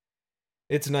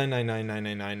It's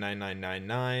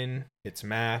 999999999. It's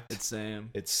Matt. It's Sam.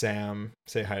 It's Sam.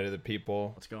 Say hi to the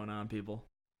people. What's going on, people?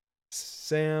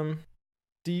 Sam,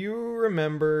 do you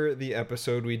remember the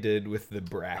episode we did with the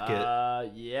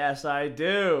bracket? Yes, I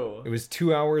do. It was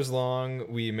 2 hours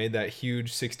long. We made that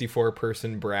huge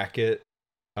 64-person bracket,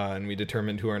 and we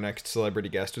determined who our next celebrity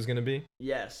guest was going to be.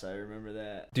 Yes, I remember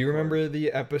that. Do you remember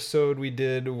the episode we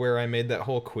did where I made that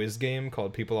whole quiz game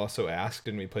called People Also Asked,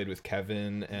 and we played with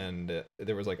Kevin, and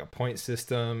there was like a point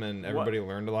system, and everybody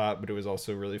learned a lot, but it was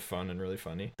also really fun and really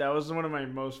funny? That was one of my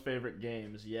most favorite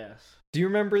games, yes. Do you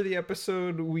remember the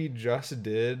episode we just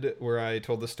did where I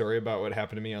told the story about what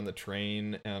happened to me on the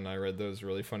train, and I read those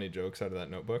really funny jokes out of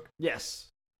that notebook? Yes,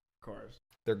 of course.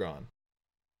 They're gone.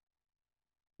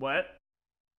 What?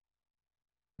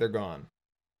 They're gone.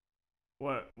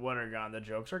 What are gone? The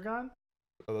jokes are gone?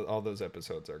 All those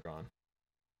episodes are gone.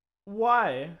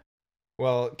 Why?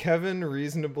 Well, Kevin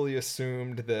reasonably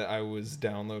assumed that I was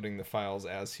downloading the files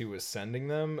as he was sending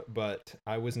them, but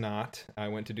I was not. I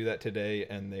went to do that today,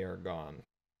 and they are gone.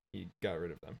 He got rid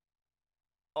of them.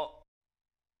 Oh,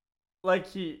 like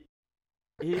he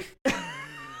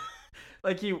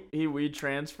we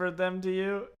transferred them to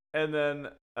you, and then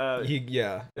he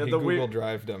Google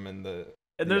Drived them, and they're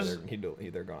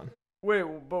gone. Wait,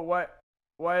 but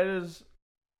why does?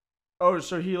 Oh,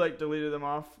 so he like deleted them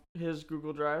off his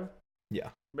Google Drive?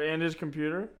 Yeah. And his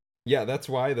computer? Yeah, that's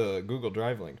why the Google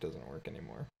Drive link doesn't work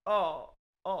anymore. Oh,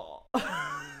 oh,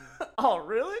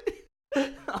 really?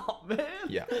 Oh man.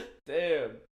 Yeah.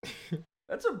 Damn.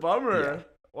 That's a bummer. Yeah.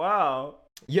 Wow.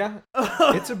 Yeah,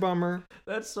 it's a bummer.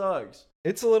 That sucks.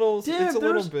 It's a little. Damn, it's a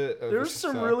little bit. There's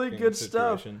some really good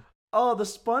stuff. Oh, the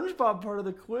SpongeBob part of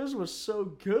the quiz was so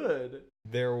good.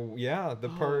 There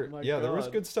was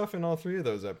good stuff in all three of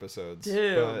those episodes.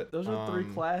 Damn, but, those are three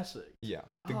classics. Yeah.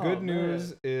 The good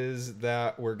news is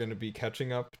that we're going to be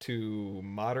catching up to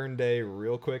modern day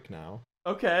real quick now.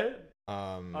 Okay.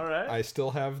 All right. I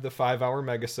still have the 5-hour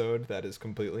megasode that is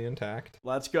completely intact.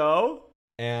 Let's go.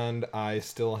 And I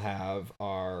still have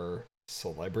our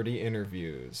celebrity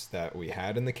interviews that we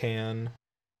had in the can.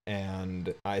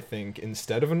 And I think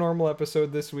instead of a normal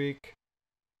episode this week,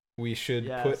 we should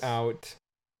put out,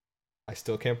 I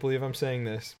still can't believe I'm saying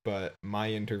this, but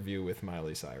my interview with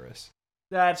Miley Cyrus.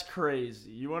 That's crazy.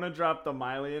 You want to drop the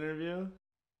Miley interview?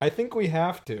 I think we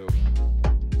have to.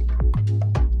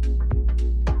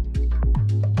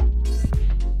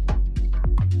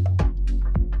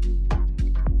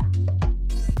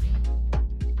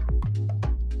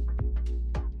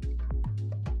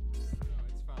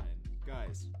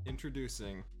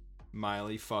 Introducing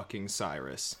Miley fucking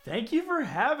Cyrus. Thank you for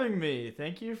having me.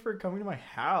 Thank you for coming to my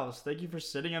house. Thank you for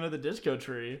sitting under the disco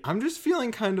tree. I'm just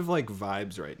feeling kind of like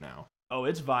vibes right now. Oh,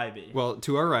 it's vibey. Well,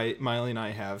 to our right, Miley and I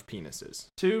have penises.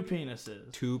 Two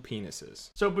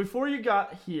penises. So before you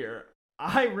got here,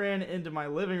 I ran into my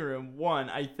living room.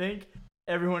 I think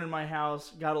everyone in my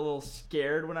house got a little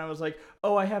scared when I was like,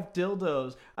 oh, I have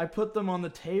dildos. I put them on the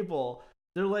table.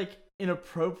 They're like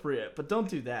inappropriate, but don't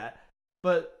do that.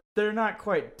 But they're not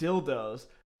quite dildos.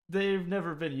 They've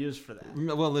never been used for that.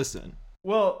 Well, listen.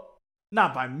 Well,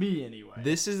 not by me anyway.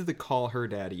 This is the Call Her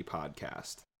Daddy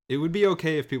podcast. It would be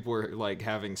okay if people were like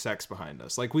having sex behind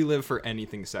us. Like we live for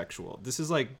anything sexual. This is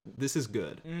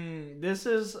good. This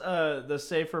is the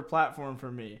safer platform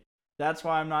for me. That's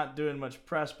why I'm not doing much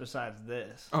press besides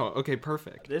this. Oh, okay,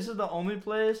 perfect. This is the only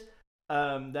place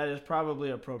that is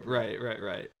probably appropriate.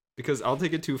 Right. Because I'll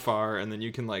take it too far, and then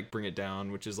you can, like, bring it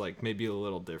down, which is, like, maybe a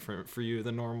little different for you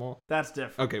than normal. That's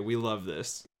different. Okay, we love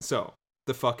this. So,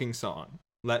 the fucking song.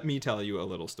 Let me tell you a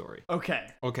little story. Okay,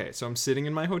 so I'm sitting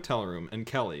in my hotel room, and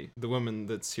Kelly, the woman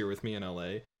that's here with me in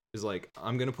LA, is like,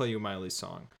 I'm gonna play you Miley's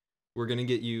song. We're gonna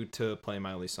get you to play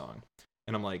Miley's song.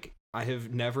 And I'm like, I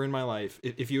have never in my life,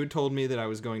 if you had told me that I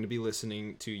was going to be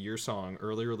listening to your song,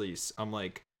 early release, I'm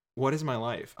like, what is my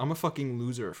life? I'm a fucking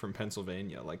loser from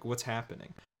Pennsylvania. Like, what's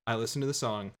happening? I listen to the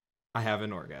song. I have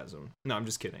an orgasm. No, I'm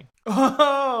just kidding.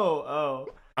 Oh.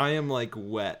 I am like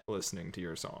wet listening to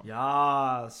your song.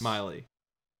 Yes. Miley.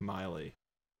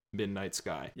 Midnight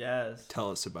Sky. Yes. Tell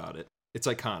us about it. It's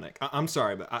iconic. I'm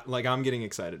sorry, but I'm getting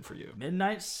excited for you.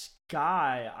 Midnight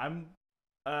Sky. I'm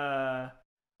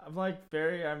like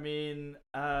kind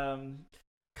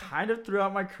of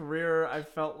throughout my career, I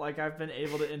felt like I've been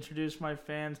able to introduce my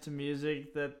fans to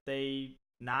music that they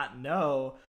not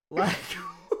know. Like,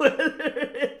 whether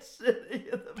it's sitting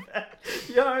in the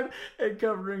backyard and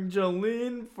covering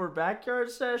Jolene for backyard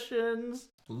sessions.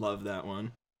 Love that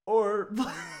one. Or,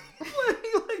 like,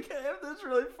 I have this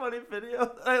really funny video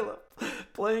that I love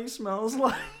playing Smells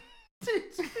Like.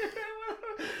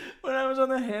 When I was on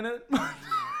the Hannah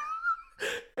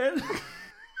And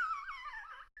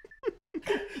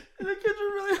and the kids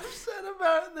were really upset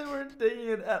about it. They weren't digging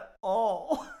it at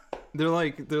all. They're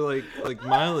like,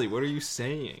 Miley, what are you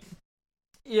saying?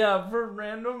 Yeah, four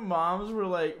random moms were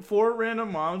like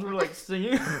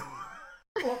singing.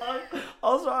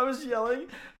 Also, I was yelling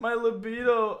my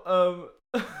libido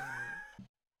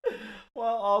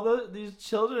while all these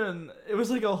children. It was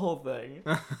like a whole thing.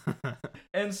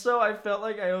 And so I felt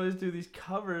like I always do these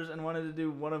covers and wanted to do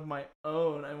one of my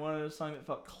own. I wanted a song that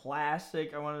felt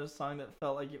classic. I wanted a song that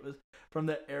felt like it was from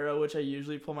the era which I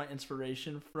usually pull my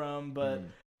inspiration from, but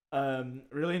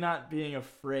really not being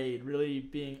afraid, really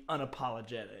being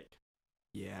unapologetic.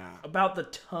 Yeah. About the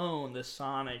tone, the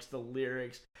sonics, the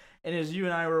lyrics. And as you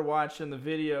and I were watching the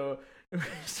video, we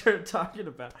started talking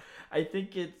about, I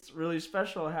think it's really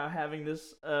special how having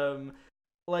this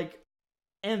like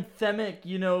anthemic,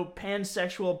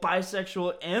 pansexual,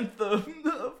 bisexual anthem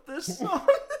of this song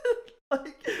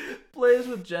like plays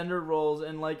with gender roles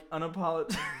and like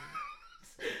unapologetic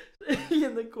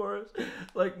in the chorus,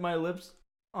 like my lips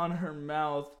on her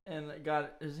mouth and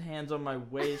got his hands on my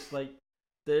waist. Like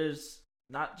there's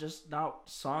not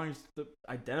songs to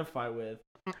identify with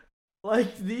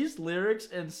like these lyrics,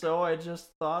 and so I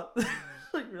just thought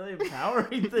like really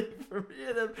empowering thing for me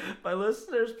and my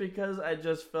listeners, because I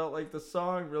just felt like the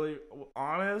song really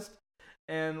honest.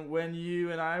 And when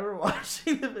you and I were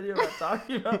watching the video,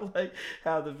 talking about like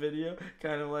how the video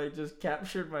kind of like just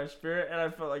captured my spirit, and I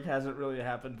felt like hasn't really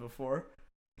happened before.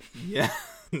 Yes.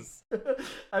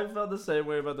 I felt the same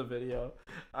way about the video.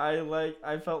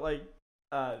 I felt like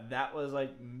that was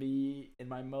like me in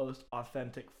my most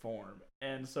authentic form,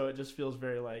 and so it just feels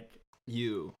very like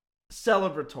you.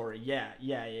 Celebratory.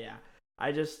 Yeah.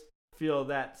 I just feel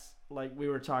that's like we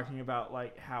were talking about,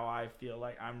 like how I feel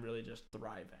like I'm really just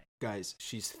thriving. Guys,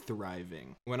 she's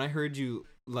thriving. When I heard you,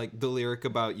 like the lyric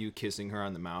about you kissing her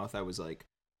on the mouth, I was like,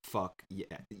 fuck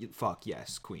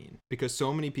yes, queen. Because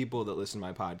so many people that listen to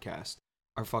my podcast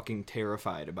are fucking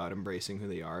terrified about embracing who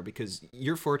they are, because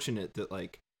you're fortunate that,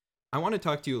 like, I want to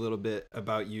talk to you a little bit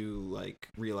about you, like,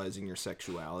 realizing your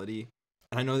sexuality.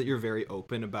 And I know that you're very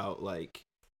open about, like,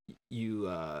 you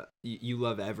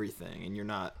love everything and you're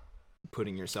not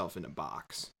putting yourself in a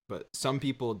box. But some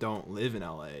people don't live in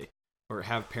LA or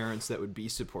have parents that would be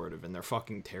supportive, and they're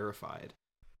fucking terrified.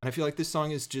 And I feel like this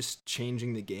song is just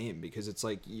changing the game, because it's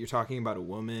like you're talking about a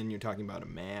woman, you're talking about a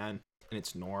man, and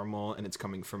it's normal, and it's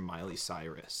coming from Miley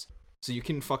Cyrus. So you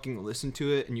can fucking listen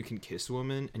to it, and you can kiss a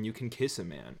woman, and you can kiss a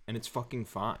man, and it's fucking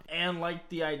fine. And like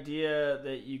the idea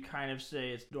that you kind of say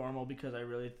it's normal, because I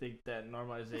really think that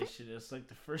normalization is like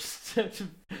the first step to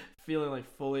feeling like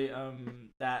fully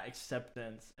that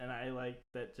acceptance. And I like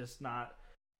that, just not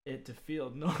it to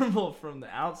feel normal from the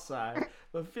outside,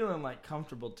 but feeling like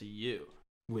comfortable to you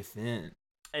within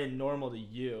and normal to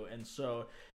you. And so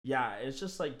yeah, it's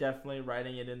just like definitely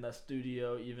writing it in the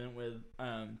studio, even with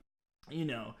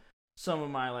some of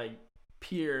my like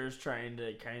peers, trying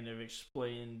to kind of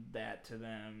explain that to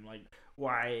them, like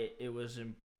why it was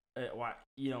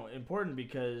important,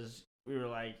 because we were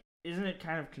like, isn't it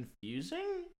kind of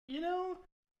confusing,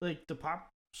 like the pop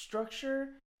structure,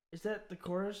 is that the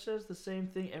chorus says the same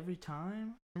thing every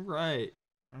time, right?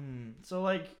 So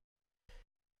like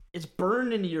it's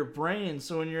burned into your brain,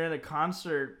 so when you're at a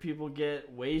concert, people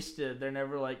get wasted, they're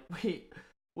never like, wait,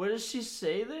 what does she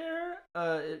say there?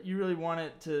 You really want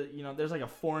it to, there's like a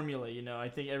formula, I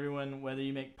think everyone, whether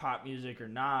you make pop music or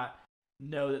not,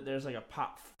 know that there's like a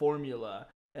pop formula,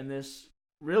 and this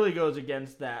really goes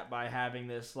against that by having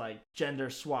this like gender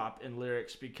swap in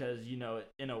lyrics, because,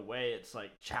 in a way it's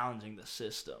like challenging the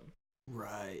system.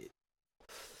 Right.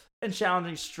 And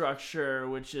challenging structure,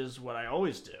 which is what I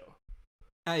always do.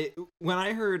 When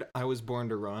I heard I was born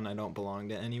to run, I don't belong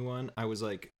to anyone, I was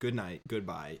like, good night,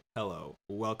 goodbye, hello,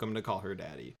 welcome to Call Her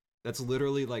Daddy. That's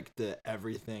literally like the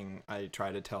everything I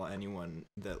try to tell anyone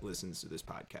that listens to this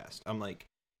podcast. I'm like,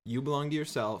 you belong to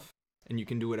yourself, and you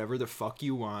can do whatever the fuck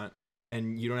you want,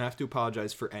 and you don't have to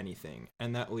apologize for anything.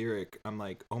 And that lyric, I'm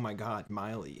like, oh my god,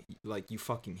 Miley, like, you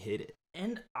fucking hit it.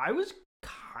 And I was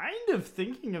kind of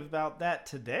thinking about that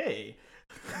today.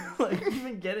 Like,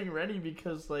 even getting ready,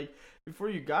 because like before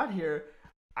you got here,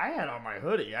 I had on my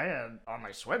hoodie, I had on my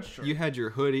sweatshirt. You had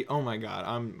your hoodie. Oh my god,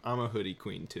 I'm a hoodie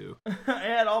queen too. I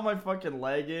had all my fucking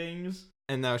leggings.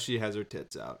 And now she has her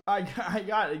tits out. I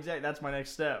got exactly. That's my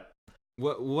next step.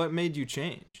 What made you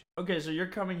change? Okay, so you're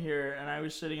coming here, and I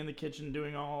was sitting in the kitchen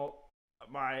doing all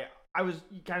my. I was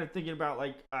kind of thinking about,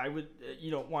 like, I would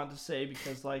want to say,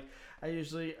 because like I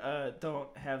usually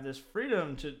don't have this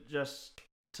freedom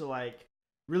to like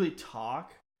really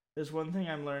talk. There's one thing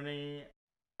I'm learning.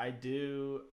 I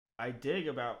do I dig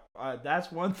about.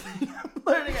 That's one thing I'm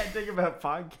learning. I dig about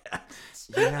podcasts.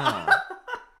 Yeah.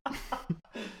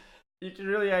 You can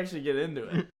really actually get into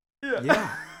it.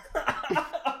 Yeah.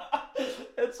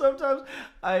 And sometimes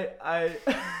I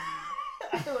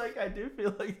I do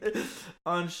feel like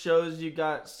on shows you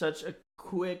got such a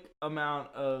quick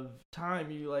amount of time,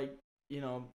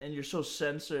 and you're so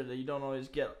censored that you don't always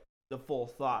get the full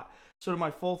thought. So to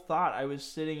my full thought, I was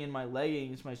sitting in my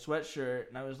leggings, my sweatshirt,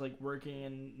 and I was like working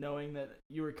and knowing that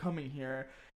you were coming here,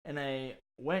 and I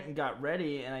went and got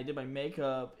ready, and I did my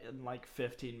makeup in like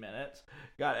 15 minutes,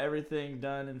 got everything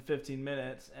done in 15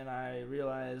 minutes, and I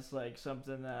realized like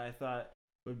something that I thought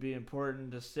would be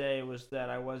important to say was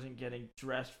that I wasn't getting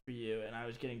dressed for you, and I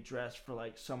was getting dressed for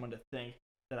like someone to think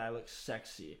that I look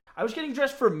sexy. I was getting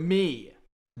dressed for me.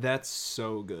 That's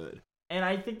so good. And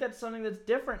I think that's something that's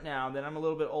different now that I'm a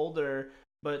little bit older,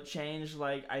 but change,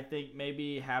 like, I think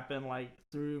maybe happened, like,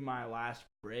 through my last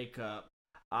breakup.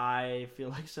 I feel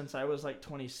like since I was, like,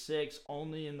 26,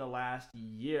 only in the last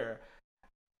year,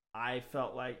 I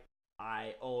felt like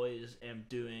I always am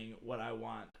doing what I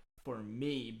want for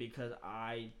me, because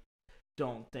I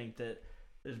don't think that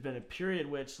there's been a period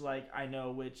which, like, I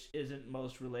know which isn't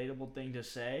most relatable thing to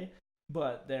say,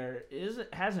 but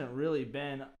hasn't really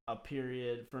been a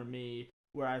period for me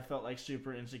where I felt like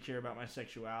super insecure about my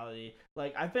sexuality.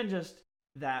 Like, I've been just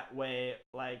that way.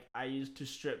 Like, I used to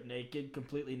strip naked,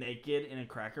 completely naked, in a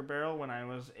Cracker Barrel when I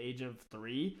was age of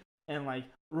 3, and like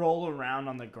roll around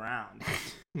on the ground.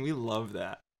 We love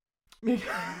that.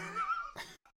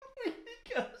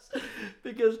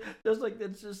 because just like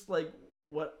that's just like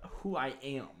who I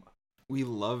am. We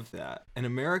love that. And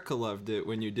America loved it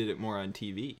when you did it more on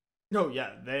TV. Oh, yeah,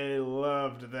 they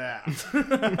loved that.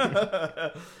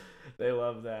 They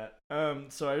love that.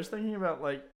 So I was thinking about,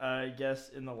 like, I guess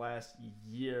in the last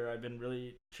year, I've been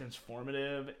really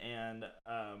transformative, and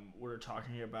we were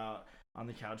talking about on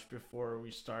the couch before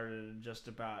we started just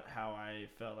about how I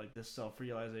felt like this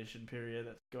self-realization period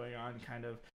that's going on kind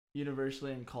of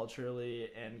universally and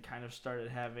culturally, and kind of started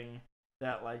having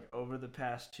that, like, over the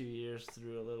past 2 years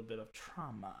through a little bit of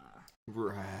trauma.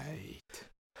 Right.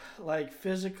 Like,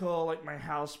 physical, like, my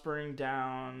house burning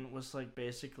down was, like,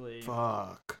 basically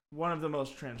one of the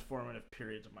most transformative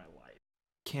periods of my life.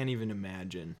 Can't even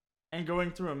imagine. And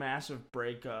going through a massive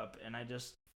breakup, and I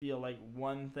just feel like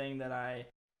one thing that I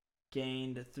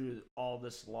gained through all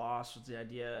this loss was the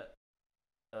idea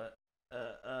that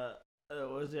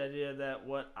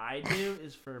what I do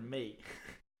is for me.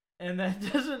 And that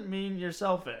doesn't mean you're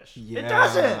selfish. Yeah. It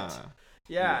doesn't!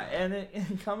 Yeah, and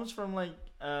it comes from, like,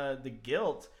 the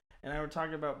guilt. And I were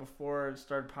talking about before I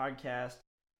started podcast,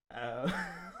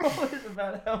 always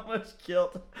about how much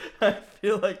guilt I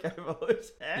feel like I've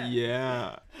always had.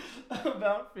 Yeah.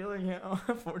 About feeling how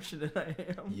unfortunate I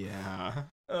am. Yeah.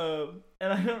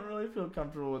 And I don't really feel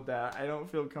comfortable with that. I don't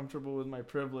feel comfortable with my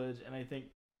privilege, and I think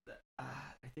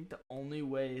the only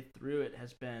way through it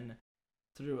has been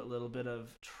through a little bit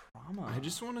of trauma. I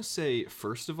just want to say,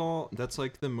 first of all, that's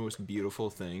like the most beautiful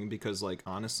thing, because like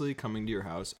honestly, coming to your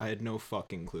house, I had no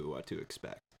fucking clue what to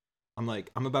expect.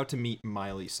 I'm about to meet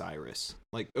Miley Cyrus.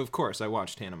 Like, of course, I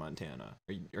watched Hannah Montana.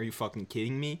 Are you fucking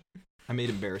kidding me? I made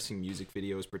embarrassing music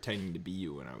videos pretending to be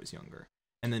you when I was younger.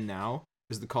 And then now,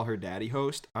 as the Call Her Daddy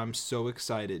host, I'm so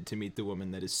excited to meet the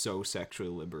woman that is so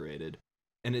sexually liberated.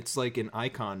 And it's like an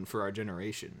icon for our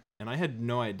generation. And I had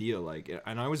no idea, like,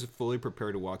 and I was fully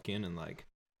prepared to walk in and like,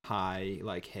 hi,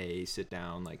 like, hey, sit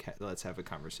down, like, let's have a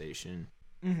conversation.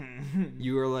 Mm-hmm.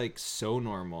 You are like so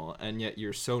normal, and yet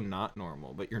you're so not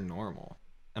normal, but you're normal.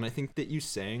 And I think that you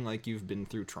saying like you've been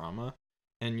through trauma,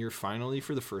 and you're finally,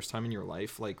 for the first time in your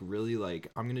life, like really like,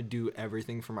 I'm gonna do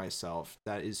everything for myself.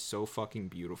 That is so fucking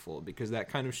beautiful, because that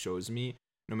kind of shows me,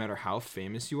 no matter how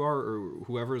famous you are or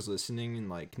whoever is listening in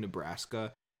like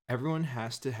Nebraska, everyone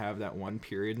has to have that one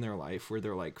period in their life where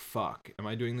they're like, fuck, am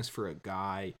I doing this for a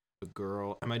guy, a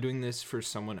girl? Am I doing this for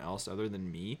someone else other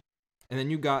than me? And then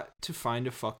you got to find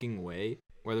a fucking way,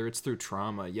 whether it's through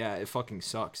trauma. Yeah, it fucking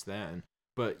sucks then.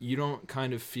 But you don't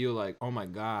kind of feel like, oh my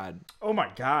God. Oh my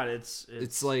God, it's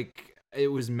like it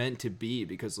was meant to be,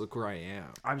 because look where I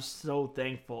am. I'm so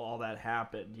thankful all that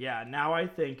happened. Yeah, now I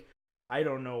think, I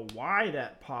don't know why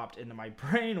that popped into my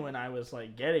brain when I was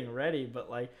like getting ready, but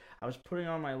like I was putting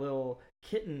on my little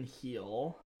kitten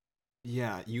heel.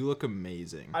 Yeah, you look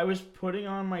amazing. I was putting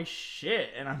on my shit,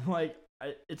 and I'm like,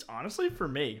 it's honestly for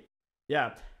me.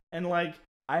 Yeah, and like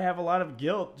I have a lot of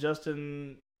guilt just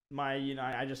in my,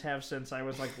 I just have since I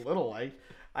was like little. Like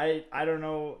I don't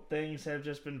know, things have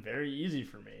just been very easy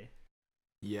for me.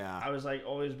 Yeah. I was like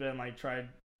always been like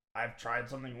I've tried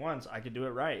something once, I could do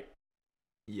it right.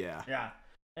 Yeah. Yeah.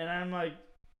 And I'm like,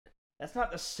 That's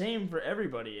not the same for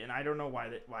everybody, and I don't know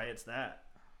why it's that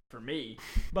for me.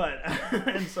 But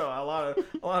and so a lot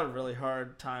of really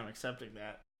hard time accepting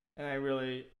that, and I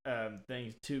really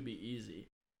things to be easy.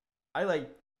 I like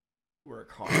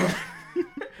work hard.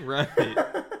 Right.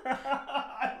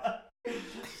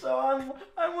 So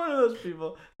I'm one of those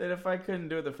people that if I couldn't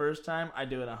do it the first time, I'd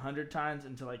do it 100 times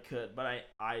until I could. But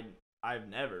I've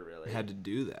never really had to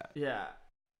do that. Yeah,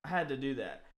 I had to do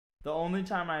that. The only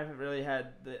time I've really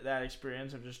had that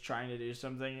experience of just trying to do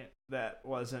something that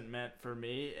wasn't meant for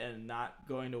me and not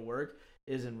going to work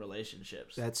is in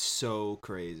relationships. That's so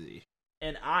crazy.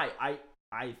 And I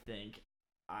think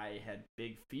I had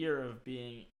big fear of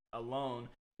being alone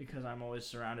because I'm always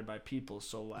surrounded by people.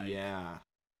 So like, yeah,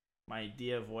 my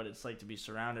idea of what it's like to be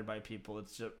surrounded by people,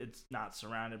 it's not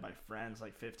surrounded by friends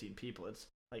like 15 people. It's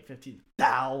like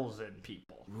 15,000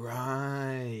 people.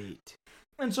 Right.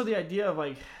 And so the idea of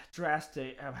like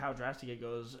how drastic it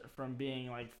goes from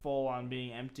being like full on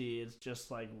being empty is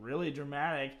just like really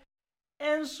dramatic.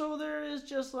 And so there is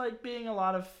just like being a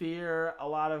lot of fear, a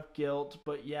lot of guilt,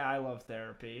 but yeah, I love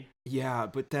therapy. Yeah,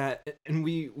 but that, and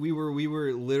we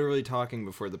were literally talking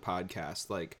before the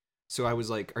podcast, like, so I was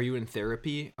like, are you in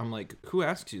therapy? I'm like, who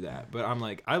asks you that? But I'm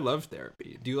like, I love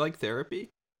therapy. Do you like therapy?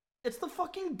 It's the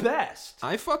fucking best.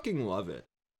 I fucking love it.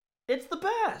 It's the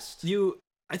best.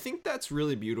 I think that's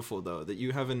really beautiful though, that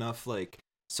you have enough like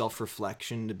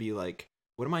self-reflection to be like,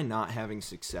 what am I not having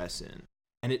success in?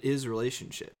 And it is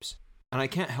relationships. And I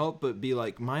can't help but be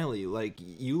like, Miley, like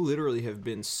you literally have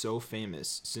been so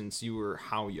famous since you were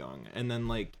how young? And then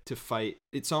like to fight,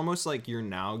 it's almost like you're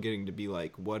now getting to be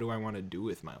like, what do I want to do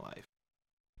with my life?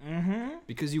 Mm-hmm.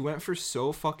 Because you went for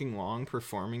so fucking long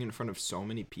performing in front of so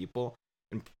many people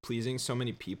and pleasing so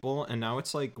many people, and now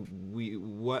it's like,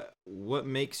 what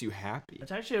makes you happy? It's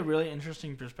actually a really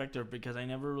interesting perspective because I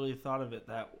never really thought of it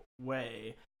that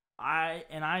way. I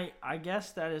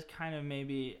guess that is kind of,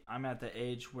 maybe I'm at the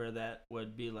age where that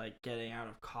would be like getting out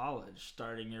of college,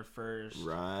 starting your first.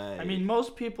 Right. I mean,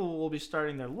 most people will be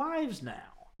starting their lives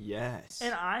now. Yes.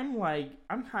 And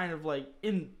I'm kind of like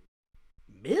in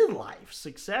midlife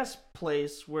success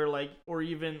place where like, or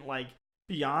even like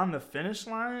beyond the finish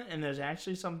line, and there's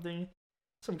actually some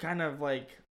kind of like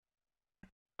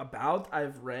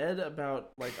I've read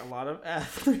about like a lot of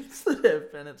athletes that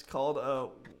have, and it's called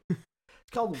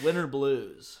winter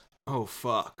blues. Oh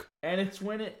fuck. And it's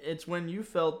when you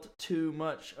felt too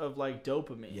much of like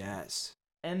dopamine. Yes.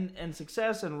 And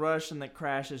success and rush and the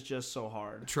crash is just so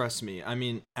hard. Trust me. I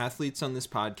mean, athletes on this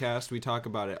podcast, we talk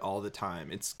about it all the time.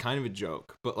 It's kind of a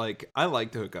joke, but like I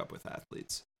like to hook up with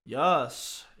athletes.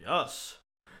 Yes.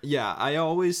 Yeah, I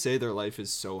always say their life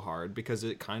is so hard because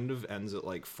it kind of ends at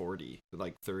like 40,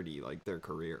 like 30, like their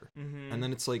career. Mm-hmm. And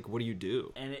then it's like, what do you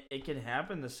do? And it can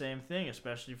happen the same thing,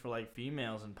 especially for like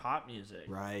females in pop music.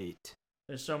 Right.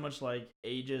 There's so much like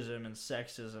ageism and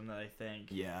sexism that I think.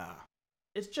 Yeah.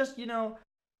 It's just,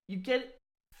 you get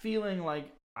feeling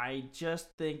like, I just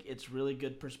think it's really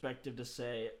good perspective to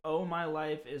say, oh, my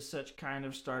life is such kind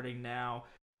of starting now.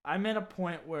 I'm at a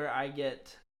point where I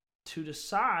get to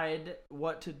decide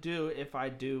what to do if I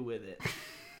do with it.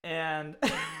 And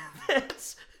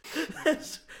that's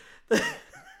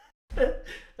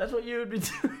what you would be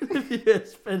doing if you had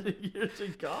spent years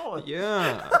in college.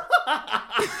 Yeah.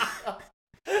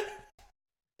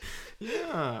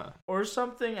 Yeah. Or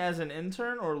something as an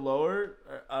intern or lower,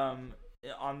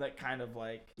 on that kind of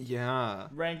like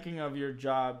ranking of your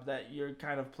job, that you're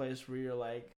kind of place where you're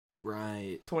like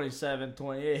right 27,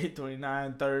 28,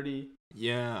 29, 30.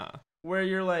 Yeah. Where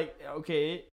you're like,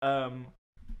 okay,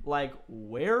 like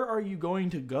where are you going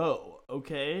to go?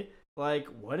 Okay? Like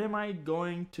what am I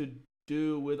going to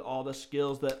do with all the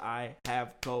skills that I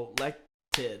have collected?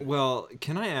 Well,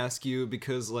 can I ask you,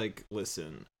 because like,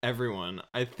 listen, everyone,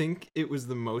 I think it was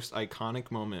the most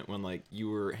iconic moment when like you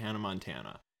were Hannah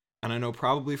Montana. And I know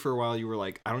probably for a while you were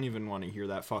like, I don't even want to hear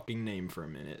that fucking name for a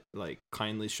minute. Like,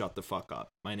 kindly shut the fuck up.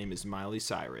 My name is Miley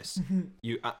Cyrus.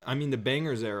 I mean, the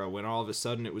Bangers era, when all of a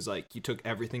sudden it was like, you took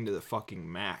everything to the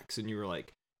fucking max. And you were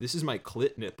like, this is my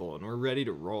clit nipple and we're ready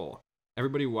to roll.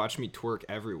 Everybody watched me twerk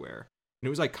everywhere. And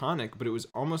it was iconic, but it was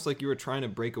almost like you were trying to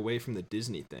break away from the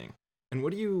Disney thing. And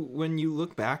when you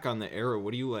look back on the era,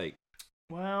 what do you like?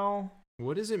 Well,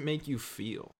 what does it make you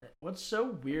feel? What's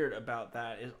so weird about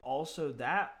that is also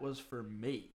that was for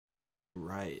me.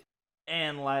 Right.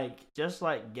 And like, just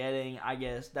like getting, I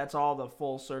guess that's all the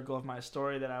full circle of my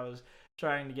story that I was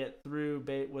trying to get through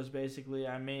was basically,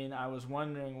 I mean, I was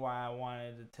wondering why I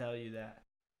wanted to tell you that.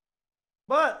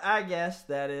 But I guess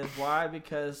that is why,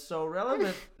 because so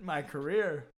relevant my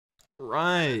career.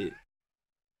 Right.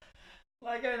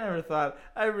 Like, I never thought,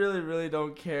 I really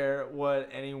don't care what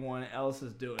anyone else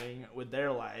is doing with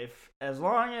their life, as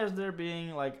long as they're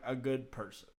being, like, a good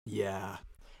person. Yeah.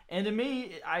 And to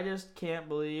me, I just can't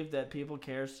believe that people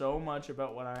care so much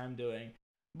about what I'm doing.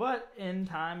 But in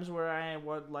times where I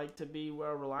would like to be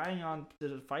relying on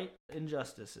to fight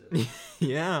injustices.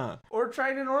 Yeah. Or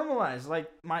trying to normalize, like,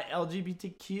 my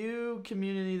LGBTQ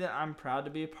community that I'm proud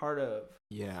to be a part of.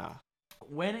 Yeah.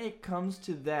 When it comes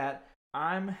to that,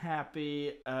 I'm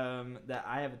happy that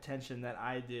I have attention that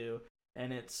I do,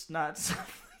 and it's not something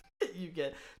that you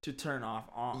get to turn off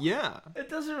on. Yeah. It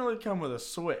doesn't really come with a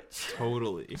switch.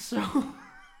 Totally. So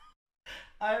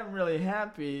I'm really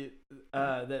happy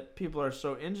that people are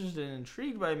so interested and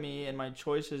intrigued by me and my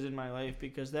choices in my life,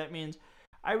 because that means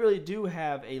I really do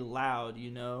have a loud,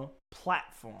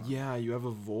 platform. Yeah, you have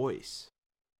a voice.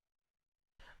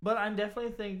 But I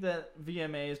definitely think that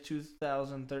VMA's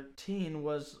 2013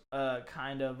 was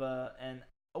kind of an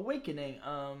awakening.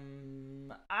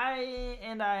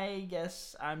 I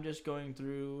guess I'm just going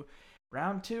through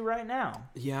round 2 right now.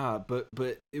 Yeah, but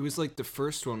it was like the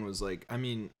first one was like, I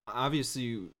mean,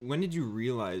 obviously, when did you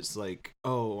realize like,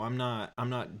 oh, I'm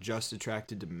not just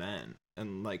attracted to men?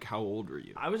 And like, how old were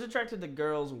you? I was attracted to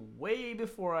girls way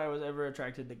before I was ever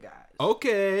attracted to guys.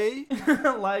 Okay.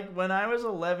 Like when I was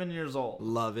 11 years old.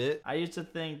 Love it. I used to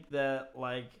think that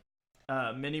like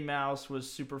Minnie Mouse was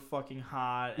super fucking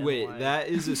hot. And, wait, like... that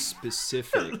is a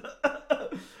specific.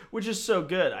 Which is so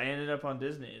good. I ended up on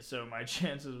Disney, so my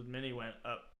chances with Minnie went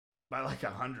up by like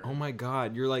 100. Oh my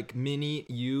god, you're like Minnie,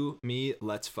 you, me,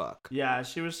 let's fuck. Yeah,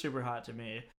 she was super hot to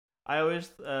me. I always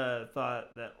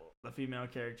thought that the female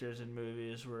characters in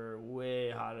movies were way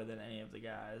hotter than any of the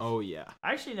guys. Oh yeah.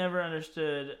 I actually never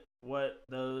understood what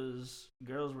those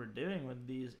girls were doing with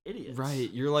these idiots.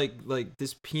 Right, you're like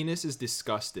this penis is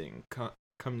disgusting. Come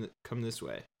this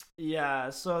way. Yeah,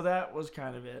 so that was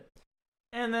kind of it.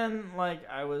 And then like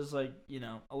I was like,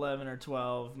 11 or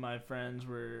 12, my friends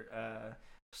were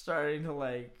starting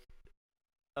to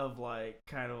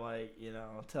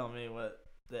tell me what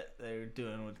that they were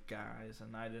doing with guys,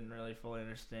 and I didn't really fully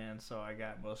understand, so I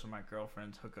got most of my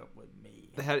girlfriends hook up with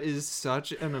me. That is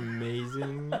such an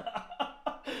amazing. The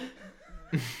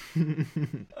first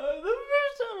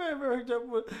time I ever hooked up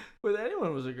with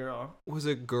anyone was a girl. Was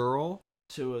a girl?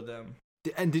 2 of them.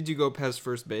 And did you go past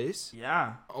first base?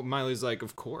 Yeah. Oh, Miley's like,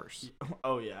 of course.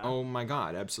 Oh yeah. Oh my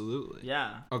god, absolutely.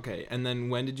 Yeah. Okay, and then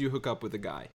when did you hook up with a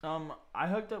guy? I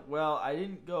hooked up. Well, I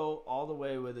didn't go all the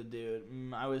way with a dude.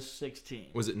 I was 16.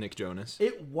 Was it Nick Jonas?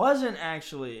 It wasn't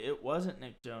actually. It wasn't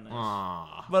Nick Jonas.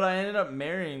 Ah. But I ended up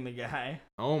marrying the guy.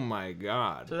 Oh my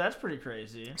god. So that's pretty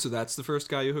crazy. So that's the first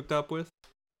guy you hooked up with?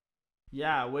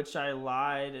 Yeah, which I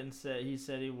lied and said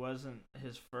he wasn't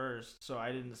his first, so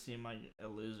I didn't seem like a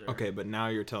loser. Okay, but now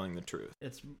you're telling the truth.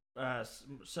 It's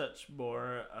such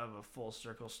more of a full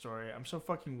circle story. I'm so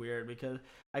fucking weird because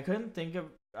I couldn't think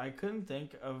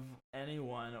of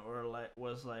anyone or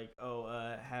was like,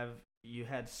 have you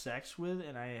had sex with?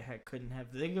 And I couldn't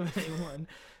think of anyone,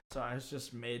 so I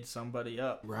just made somebody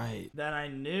up. Right. That I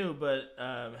knew, but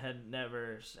had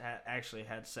never actually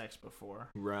had sex before.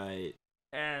 Right.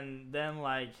 And then,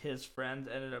 like, his friends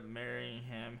ended up marrying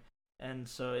him. And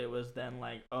so it was then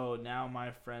like, oh, now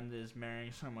my friend is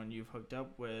marrying someone you've hooked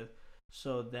up with.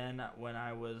 So then when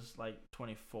I was, like,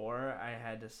 24, I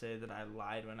had to say that I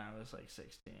lied when I was, like,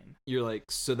 16. You're like,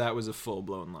 so that was a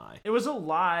full-blown lie. It was a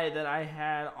lie that I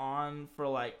had on for,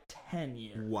 like, 10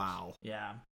 years. Wow.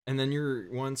 Yeah. And then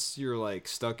once you're, like,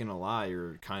 stuck in a lie,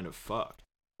 you're kind of fucked.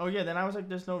 Oh, yeah, then I was like,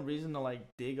 there's no reason to, like,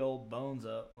 dig old bones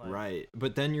up. Like, right.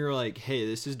 But then you're like, hey,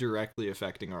 this is directly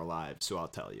affecting our lives, so I'll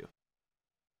tell you.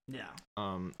 Yeah.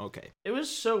 Okay. It was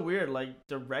so weird, like,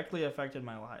 directly affected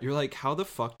my life. You're like, how the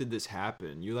fuck did this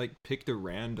happen? You, like, picked a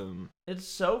random... It's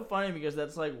so funny because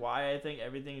that's, like, why I think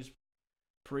everything's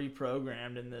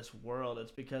pre-programmed in this world.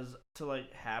 It's because to,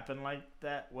 like, happen like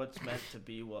that, what's meant to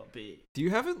be will be. Do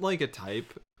you have, like, a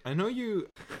type? I know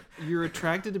you're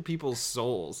attracted to people's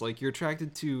souls. Like, you're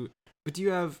attracted to... But do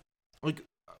you have... Like,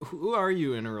 who are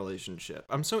you in a relationship?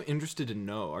 I'm so interested to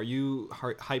know. Are you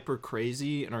hyper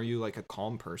crazy, and are you, like, a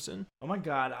calm person? Oh my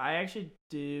god, I actually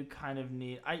do kind of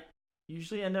need... I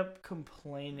usually end up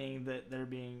complaining that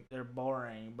they're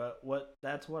boring, but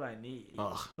that's what I need.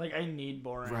 Ugh. Like, I need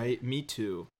boring. Right, me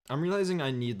too. I'm realizing I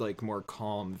need, like, more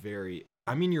calm,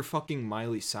 I mean, you're fucking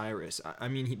Miley Cyrus. I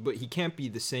mean, but he can't be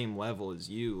the same level as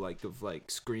you, like, of,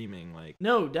 like, screaming, like...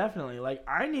 No, definitely. Like,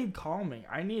 I need calming.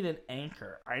 I need an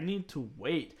anchor. I need to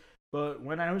wait. But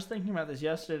when I was thinking about this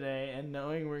yesterday and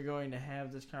knowing we're going to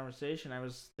have this conversation, I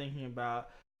was thinking about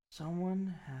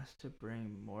someone has to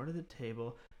bring more to the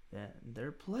table than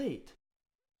their plate.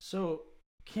 So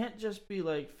can't just be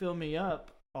like, fill me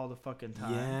up all the fucking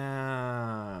time.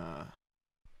 Yeah.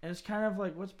 And it's kind of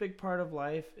like, what's a big part of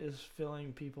life is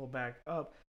filling people back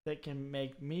up that can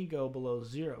make me go below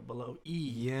zero, below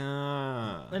E.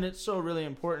 Yeah. And it's so really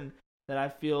important that I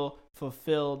feel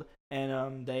fulfilled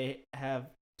and they have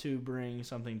to bring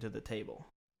something to the table.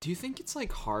 Do you think it's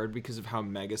like hard because of how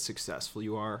mega successful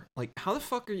you are? Like, how the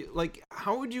fuck are you, like,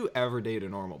 how would you ever date a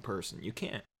normal person? You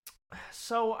can't.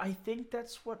 So I think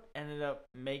that's what ended up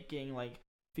making like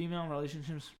female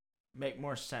relationships make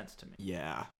more sense to me.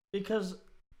 Yeah. Because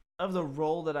of the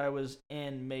role that I was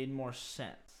in made more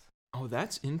sense. Oh,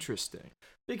 that's interesting.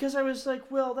 Because I was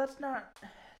like, well, that's not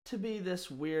to be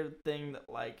this weird thing that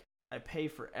like I pay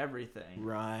for everything.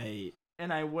 Right.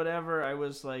 And I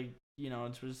was like, you know,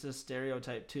 it was this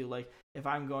stereotype too. Like, if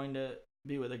I'm going to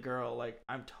be with a girl, like,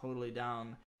 I'm totally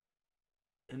down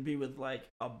and be with like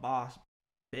a boss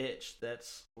bitch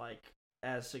that's like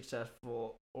as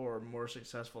successful or more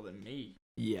successful than me.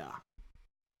 Yeah.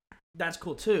 That's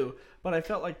cool too. But I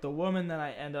felt like the woman that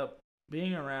I end up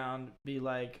being around be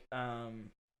like,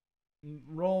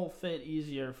 role fit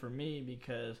easier for me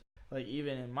because like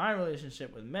even in my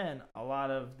relationship with men, a lot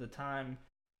of the time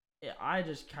I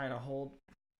just kind of hold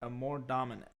a more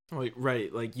dominant. Like,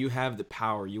 right, like you have the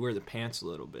power, you wear the pants a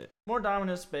little bit. More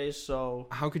dominant space, so...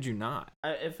 How could you not?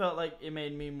 It felt like it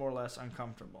made me more or less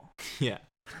uncomfortable. Yeah.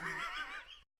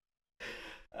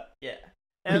 Yeah.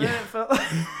 And then it felt like...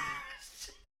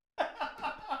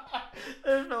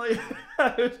 it felt like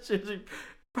I was choosing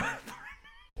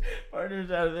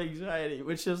partners out of anxiety,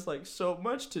 which is like so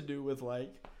much to do with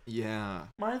like... Yeah.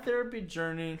 My therapy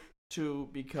journey too,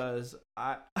 because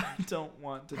I don't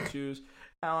want to choose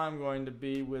how I'm going to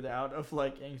be without of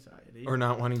like anxiety or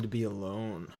not wanting to be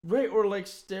alone, right? Or like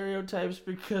stereotypes,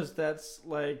 because that's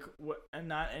like what, and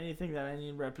not anything that I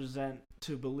need to represent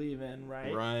to believe in,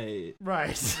 right?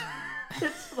 Right.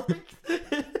 It's like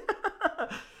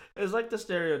it's like the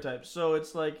stereotypes. So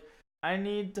it's like I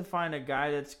need to find a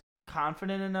guy that's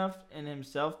confident enough in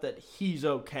himself that he's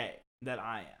okay that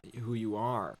I am who you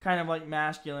are, kind of like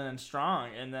masculine and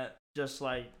strong, and that just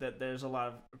like that there's a lot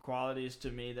of qualities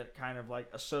to me that kind of like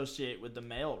associate with the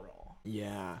male role.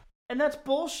 Yeah. And that's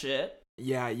bullshit.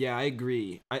 Yeah, I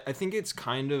agree. I think it's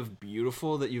kind of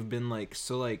beautiful that you've been like,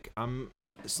 so like I'm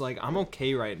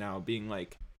okay right now being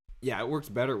like, yeah, it works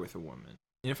better with a woman.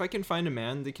 And if I can find a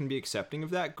man that can be accepting of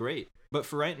that, great. But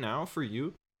for right now, for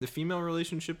you, the female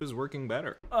relationship is working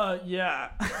better.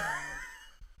 Yeah.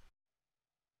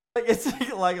 Like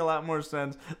it's like a lot more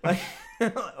sense, like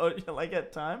like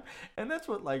at time, and that's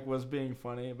what like was being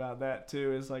funny about that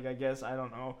too. Is like I guess I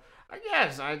don't know. I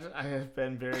guess I have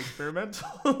been very experimental.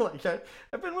 Like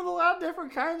I've been with a lot of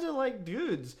different kinds of like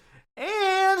dudes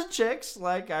and chicks.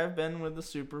 Like I've been with the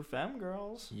super femme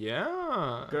girls.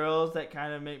 Yeah. Girls that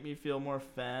kind of make me feel more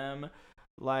femme.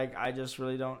 Like, I just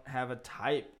really don't have a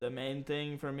type. The main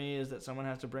thing for me is that someone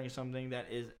has to bring something that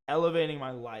is elevating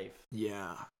my life.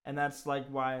 Yeah. And that's, like,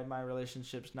 why my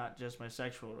relationship's not just my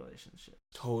sexual relationship.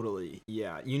 Totally.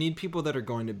 Yeah. You need people that are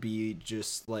going to be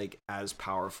just, like, as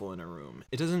powerful in a room.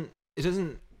 They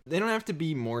don't have to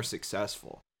be more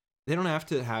successful. They don't have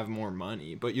to have more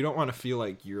money, but you don't want to feel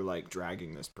like you're, like,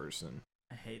 dragging this person.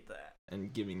 I hate that.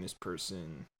 And giving this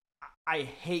person... I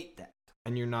hate that.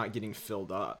 And you're not getting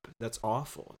filled up. That's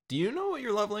awful. Do you know what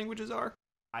your love languages are?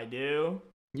 I do.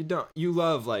 You don't. You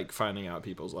love, like, finding out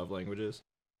people's love languages?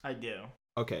 I do.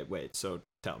 Okay, wait, so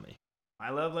tell me.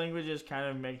 My love languages kind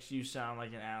of makes you sound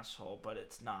like an asshole, but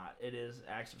it's not. It is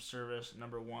acts of service,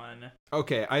 number one.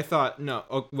 Okay, I thought, no,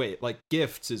 oh, wait, like,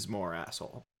 gifts is more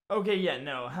asshole. Okay, yeah,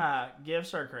 no,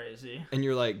 gifts are crazy. And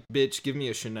you're like, bitch, give me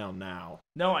a Chanel now.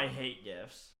 No, I hate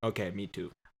gifts. Okay, me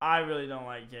too. I really don't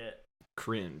like it.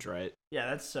 Cringe, right? Yeah,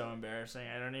 that's so embarrassing.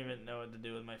 I don't even know what to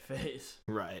do with my face.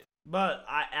 Right. But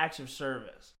acts of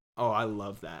service. Oh, I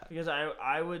love that. Because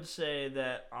I would say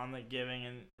that on the giving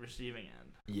and receiving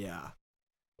end. Yeah.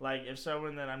 Like, if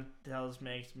someone that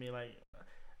makes me like,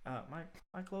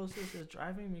 my clothes is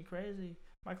driving me crazy.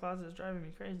 My closet is driving me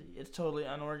crazy. It's totally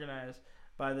unorganized.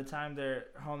 By the time they're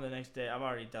home the next day, I've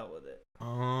already dealt with it.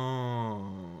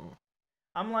 Oh.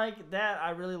 I'm like that.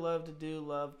 I really love to do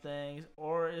love things.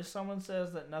 Or if someone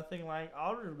says that nothing, like,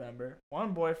 I'll remember.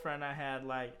 One boyfriend I had,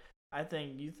 like, I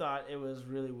think you thought it was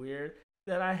really weird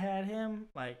that I had him,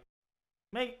 like,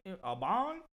 make a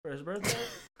bong for his birthday.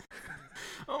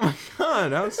 Oh my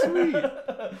god, how sweet.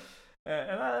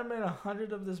 And I made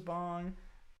 100 of this bong.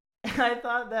 And I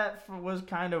thought that was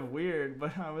kind of weird,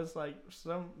 but I was like,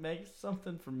 make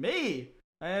something for me.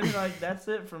 And like that's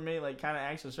it for me, like kind of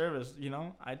acts of service, you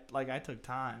know? I took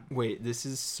time. Wait, this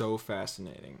is so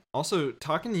fascinating. Also,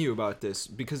 talking to you about this,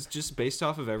 because just based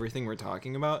off of everything we're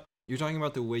talking about, you're talking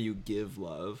about the way you give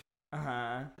love.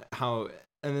 Uh-huh. How,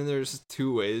 and then there's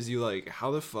two ways you like,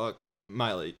 how the fuck,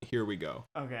 Miley, here we go.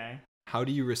 Okay. How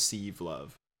do you receive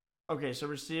love? Okay, so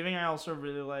receiving, I also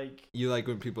really like. You like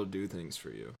when people do things for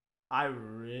you. I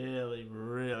really,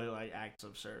 really like acts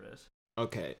of service.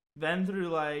 Okay. Then through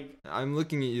like. I'm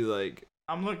looking at you like.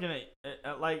 I'm looking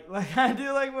at like I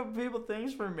do like when people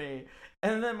things for me,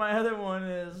 and then my other one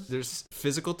is. There's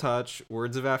physical touch,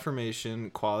 words of affirmation,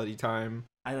 quality time.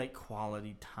 I like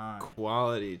quality time.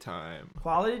 Quality time.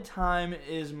 Quality time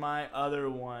is my other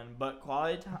one, but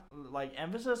quality time, like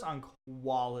emphasis on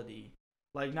quality,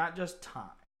 like not just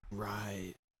time.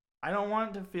 Right. I don't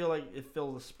want it to feel like it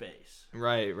fills the space.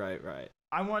 Right.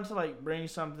 I want to like bring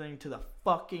something to the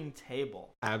fucking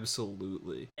table.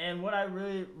 Absolutely. And what I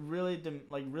really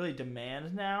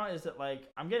demand now is that like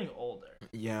I'm getting older.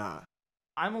 Yeah.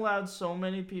 I'm allowed so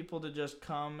many people to just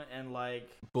come and like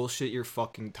bullshit your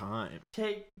fucking time.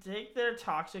 Take their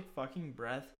toxic fucking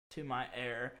breath to my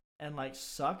air and like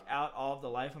suck out all of the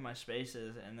life of my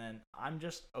spaces, and then I'm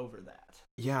just over that.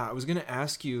 Yeah, I was gonna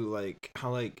ask you like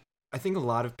how like I think a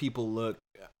lot of people look.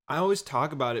 I always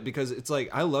talk about it because it's like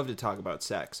I love to talk about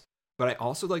sex, but I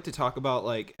also like to talk about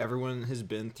like everyone has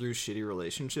been through shitty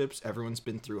relationships. Everyone's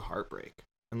been through heartbreak,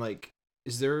 and like.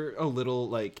 Is there a little,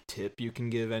 like, tip you can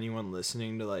give anyone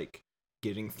listening to, like,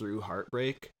 getting through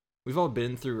heartbreak? We've all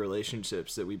been through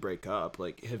relationships that we break up.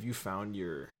 Like, have you found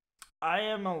your... I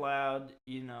am allowed,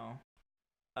 you know,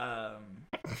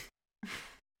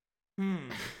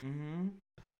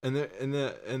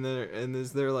 And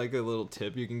is there like a little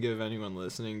tip you can give anyone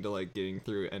listening to like getting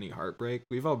through any heartbreak?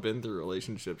 We've all been through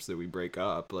relationships that we break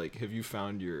up. Like, have you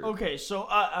found your? Okay, so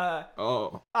I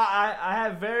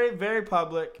have very, very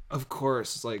public. Of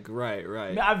course, like right.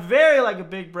 I very like a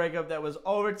big breakup that was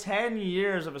over 10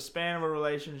 years of a span of a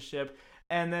relationship,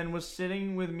 and then was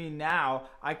sitting with me now.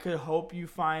 I could hope you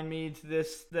find me to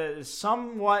this that is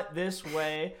somewhat this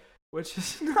way, which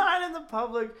is not in the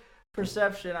public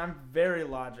perception. I'm very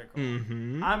logical.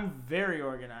 Mm-hmm. I'm very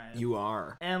organized. You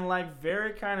are. And like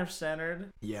very kind of centered.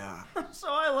 Yeah. So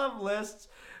I love lists.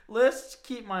 Lists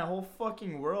keep my whole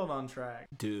fucking world on track.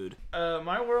 Dude.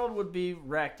 My world would be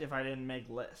wrecked if I didn't make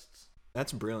lists.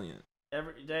 That's brilliant.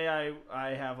 Every day I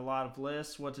have a lot of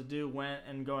lists, what to do, when,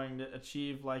 and going to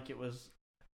achieve, like it was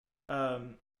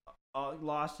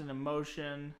lost in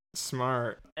emotion.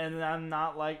 Smart. And I'm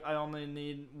not like I only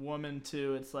need woman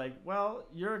to. It's like, well,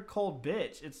 you're a cold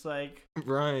bitch. It's like,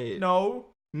 right. No.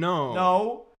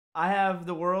 I have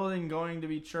the world and going to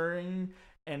be churning,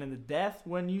 and in the death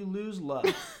when you lose love.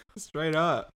 Straight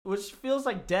up. Which feels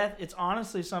like death. It's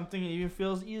honestly something that even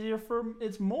feels easier for.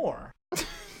 It's more.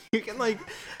 You can like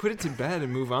put it to bed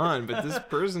and move on, but this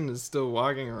person is still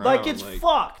walking around. Like it's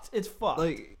fucked. It's fucked.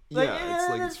 Like. Like,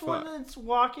 yeah, it's when it's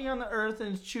walking on the earth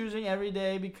and it's choosing every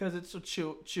day because it's a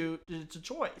it's a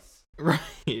choice.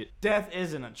 Right. Death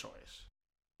isn't a choice.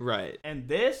 Right. And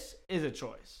this is a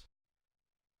choice.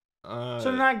 So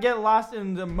to not get lost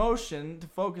in the emotion, to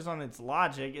focus on its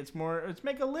logic, it's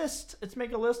make a list. It's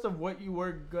make a list of what you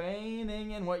were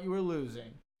gaining and what you were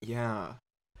losing. Yeah.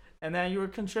 And that you were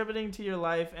contributing to your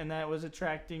life, and that was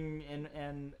attracting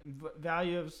and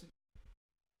value of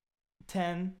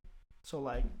 10. So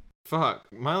like,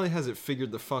 fuck, Miley has it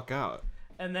figured the fuck out.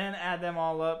 And then add them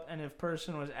all up, and if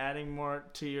person was adding more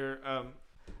to your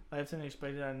life than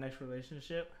expected on the next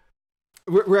relationship.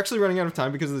 We're actually running out of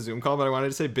time because of the Zoom call, but I wanted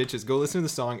to say, bitches, go listen to the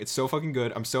song. It's so fucking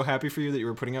good. I'm so happy for you that you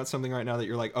were putting out something right now that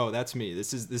you're like, oh, that's me.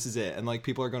 This is it, and like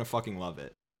people are gonna fucking love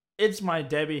it. It's my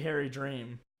Debbie Harry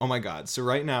dream. Oh my god! So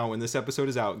right now, when this episode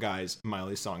is out, guys,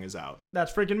 Miley's song is out.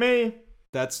 That's freaking me.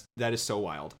 That is so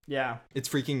wild. Yeah. It's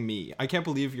freaking me. I can't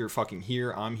believe you're fucking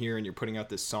here. I'm here, and you're putting out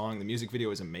this song. The music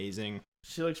video is amazing.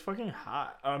 She looks fucking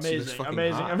hot. Amazing.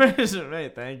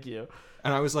 Amazing. Thank you.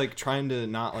 And I was like trying to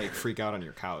not like freak out on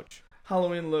your couch.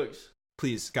 Halloween looks.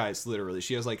 Please, guys, literally,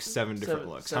 she has like seven different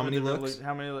looks. How many looks?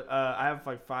 How many? I have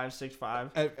like 5, 6,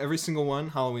 5. Every single one,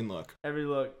 Halloween look. Every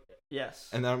look. Yes.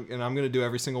 And I'm gonna do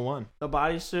every single one. The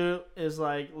bodysuit is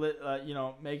like,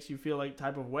 makes you feel like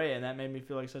type of way, and that made me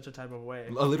feel like such a type of way.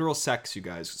 A literal sex, you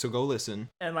guys. So go listen.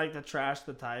 And like the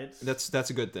tights. That's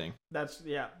a good thing. But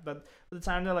the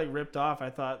time that like ripped off, I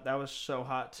thought that was so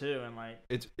hot too, and like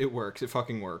it works. It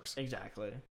fucking works.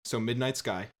 Exactly. So Midnight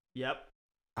Sky. Yep.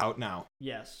 Out now.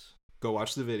 Yes. Go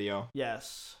watch the video.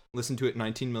 Yes. Listen to it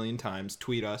 19 million times.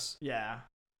 Tweet us. Yeah.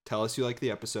 Tell us you like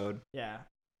the episode. Yeah.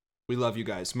 We love you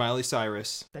guys. Miley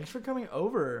Cyrus. Thanks for coming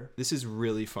over. This is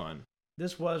really fun.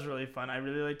 This was really fun. I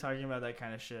really like talking about that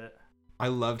kind of shit. I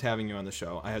loved having you on the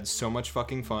show. I had so much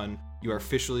fucking fun. You are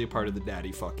officially a part of the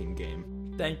daddy fucking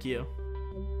game. Thank you.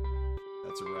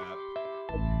 That's a wrap.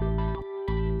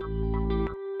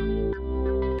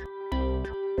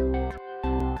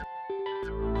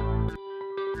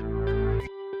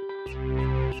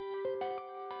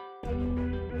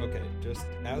 Okay, just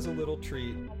as a little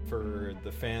treat for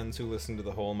the fans who listened to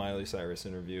the whole Miley Cyrus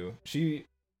interview,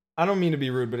 I don't mean to be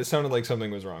rude, but it sounded like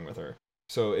something was wrong with her.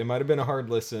 So it might have been a hard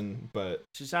listen, but...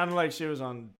 She sounded like she was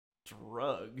on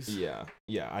drugs. Yeah,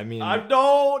 I mean... I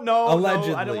don't know.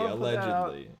 Allegedly, I don't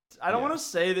allegedly. I don't want to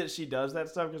say that she does that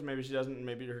stuff because maybe she doesn't.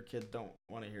 Maybe her kids don't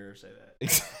want to hear her say that.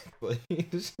 Exactly.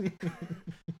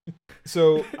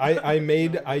 So I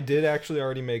did actually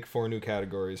already make 4 new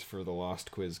categories for the Lost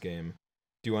quiz game.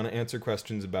 Do you want to answer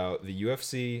questions about the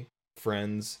UFC,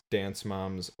 Friends, Dance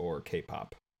Moms, or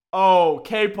K-pop? Oh,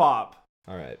 K-pop.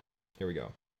 All right, here we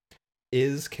go.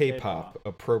 Is K-pop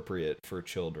appropriate for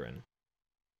children?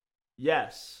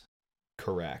 Yes.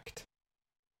 Correct.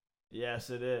 Yes,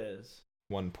 it is.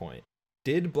 1 point.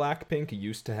 Did Blackpink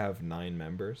used to have 9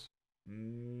 members?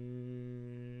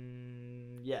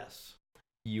 Yes.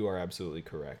 You are absolutely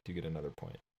correct. You get another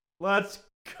point. Let's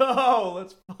go.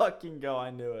 Let's fucking go. I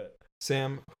knew it.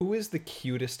 Sam, who is the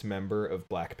cutest member of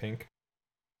Blackpink?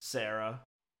 Sarah.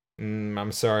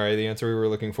 I'm sorry. The answer we were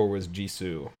looking for was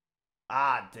Jisoo.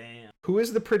 Ah, damn. Who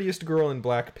is the prettiest girl in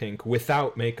Blackpink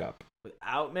without makeup?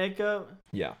 Without makeup?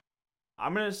 Yeah.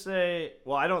 I'm going to say...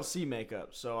 Well, I don't see makeup,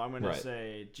 so I'm going to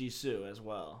say Jisoo as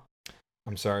well.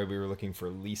 I'm sorry. We were looking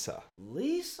for Lisa.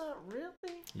 Lisa?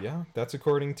 Really? Yeah. That's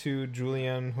according to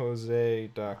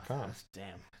julianjose.com. Oh,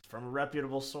 damn. It's from a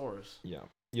reputable source. Yeah.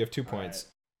 You have 2 points.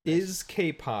 Right. Is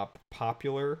K-pop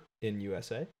popular in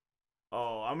USA?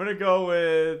 Oh, I'm going to go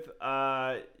with...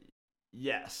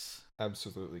 yes.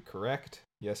 Absolutely correct.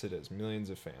 Yes, it is. Millions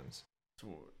of fans.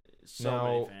 So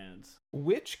many fans.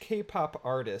 Which K-pop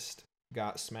artist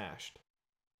got smashed?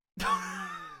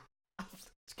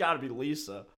 It's got to be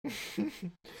Lisa.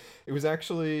 It was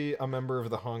actually a member of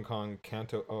the Hong Kong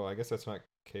Canto... Oh, I guess that's not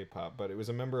K-pop, but it was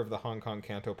a member of the Hong Kong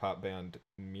Canto pop band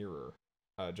Mirror.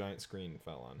 A giant screen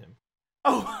fell on him.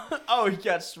 Oh, he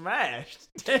got smashed.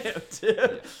 Damn, dude.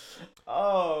 Yeah.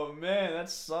 Oh, man,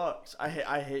 that sucks.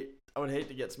 I would hate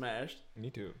to get smashed. Me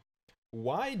too.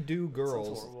 Why do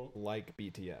girls like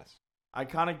BTS?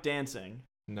 Iconic dancing.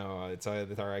 No, it's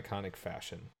our iconic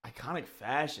fashion. Iconic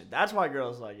fashion. That's why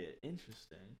girls like it.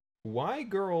 Interesting. Why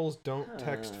girls don't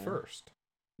text first?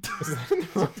 Is that in the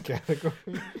wrong category?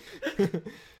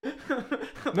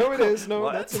 No, it is. No,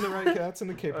 what? That's in the right. That's in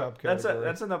the K-pop category.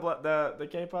 That's in the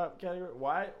K-pop category.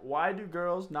 Why do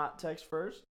girls not text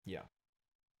first? Yeah.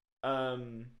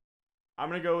 I'm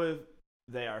gonna go with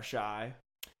they are shy.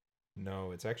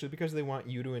 No, it's actually because they want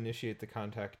you to initiate the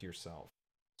contact yourself.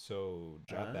 So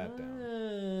jot that down.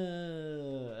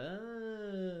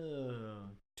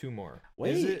 2 more.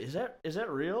 Wait, is that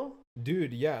real?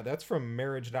 Dude, yeah, that's from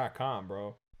marriage.com,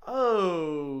 bro.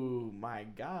 Oh my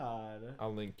god.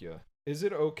 I'll link you. Is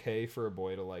it okay for a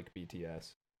boy to like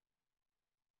BTS?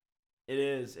 It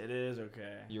is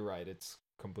okay. You're right, it's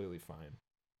completely fine.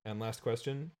 And last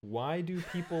question, why do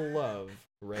people love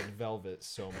Red Velvet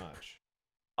so much?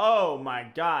 Oh my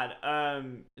god.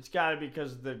 It's gotta be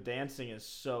because the dancing is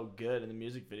so good and the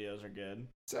music videos are good.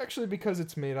 It's actually because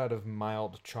it's made out of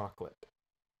mild chocolate.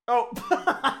 Oh.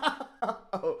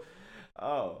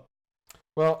 Oh.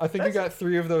 Well, I think you got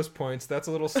 3 of those points. That's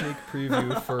a little sneak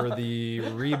preview for the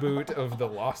reboot of the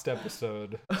Lost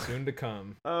episode soon to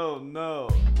come. Oh no.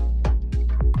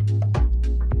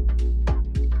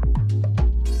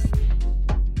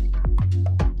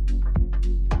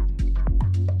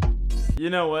 You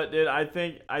know what, dude? I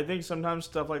think sometimes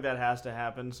stuff like that has to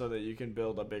happen so that you can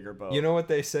build a bigger boat. You know what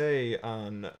they say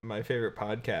on my favorite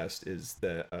podcast is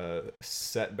that a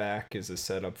setback is a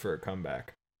setup for a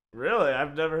comeback. Really?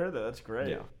 I've never heard that. That's great.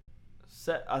 Yeah.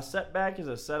 A setback is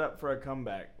a setup for a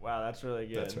comeback. Wow, that's really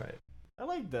good. That's right. I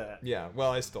like that. Yeah,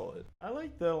 well, I stole it. I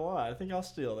like that a lot. I think I'll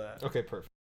steal that. Okay, perfect.